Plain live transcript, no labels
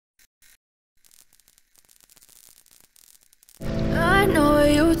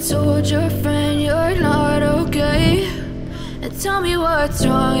told your friend you're not okay, and tell me what's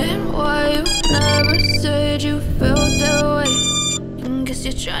wrong and why you never said you felt that way. Guess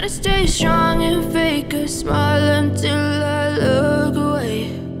you're trying to stay strong and fake a smile until I look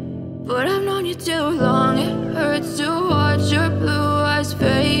away. But I've known you too long, it hurts to watch your blue eyes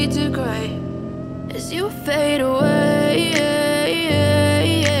fade to gray as you fade away,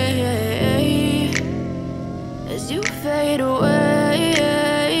 as you fade away.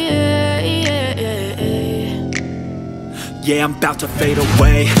 Yeah, I'm about to fade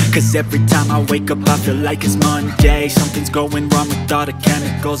away, cause every time I wake up I feel like it's Monday. Something's going wrong with all the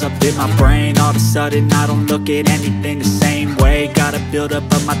chemicals up in my brain. All of a sudden I don't look at anything the same way. Got a buildup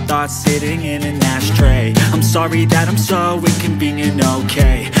of my thoughts sitting in an ashtray. I'm sorry that I'm so inconvenient,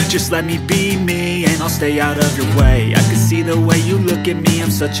 okay. Just let me be me and I'll stay out of your way. I can see the way you look at me, I'm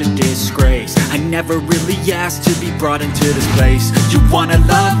such a disgrace. I never really asked to be brought into this place. You wanna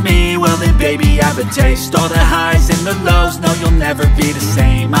love me? Well then baby I have a taste. All the highs and the lows, no you'll never be the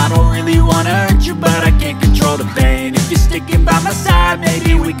same. I don't really wanna hurt you but I can't control the pain. If you're sticking by my side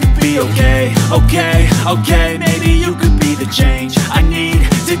maybe we could be okay. Okay, maybe you could be the change I need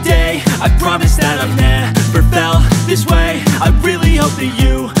today. I promise that I've never felt this way. I really hope that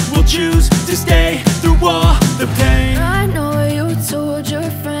you will choose to stay through all the pain. I know you told your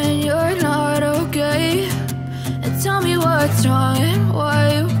friend you're not okay, and tell me what's wrong and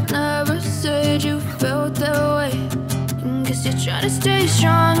why you never said you felt that way. Guess you're trying to stay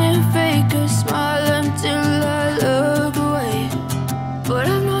strong and fake a smile until I look away. But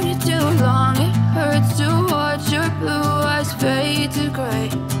I've known you too long, it hurts to watch your blue eyes fade to gray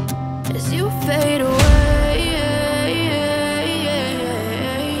as you fade away.